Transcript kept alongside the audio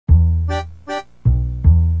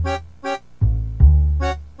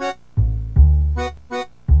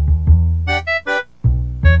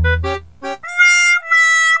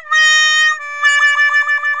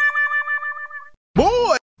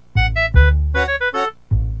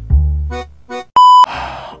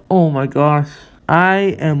Oh my gosh.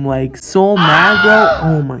 I am like so mad, bro.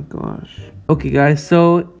 Oh my gosh. Okay, guys.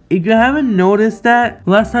 So if you haven't noticed that,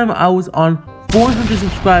 last time I was on 400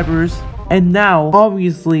 subscribers. And now,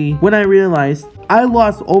 obviously, when I realized I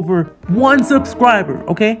lost over 1 subscriber,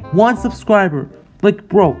 okay? 1 subscriber. Like,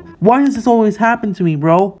 bro, why does this always happen to me,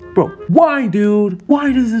 bro? Bro, why, dude?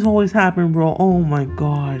 Why does this always happen, bro? Oh my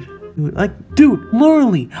god. Dude, like, dude,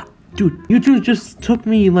 literally. Dude, YouTube just took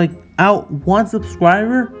me, like, out 1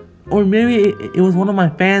 subscriber. Or maybe it was one of my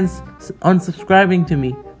fans unsubscribing to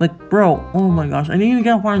me. Like, bro, oh my gosh. I need to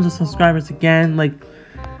get 400 subscribers again. Like,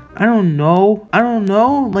 I don't know.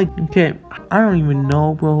 Like, okay, I don't even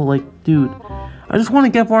know, bro. Like, dude, I just want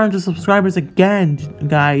to get 400 subscribers again,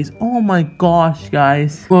 guys. Oh my gosh,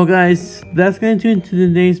 guys. Well, guys, that's gonna do it to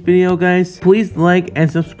today's video, guys. Please like and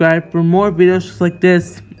subscribe for more videos just like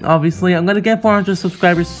this. Obviously, I'm gonna get 400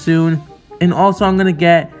 subscribers soon. And also, I'm gonna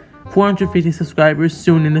get 450 subscribers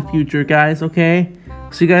soon in the future, guys, okay?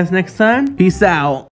 See you guys next time. Peace out.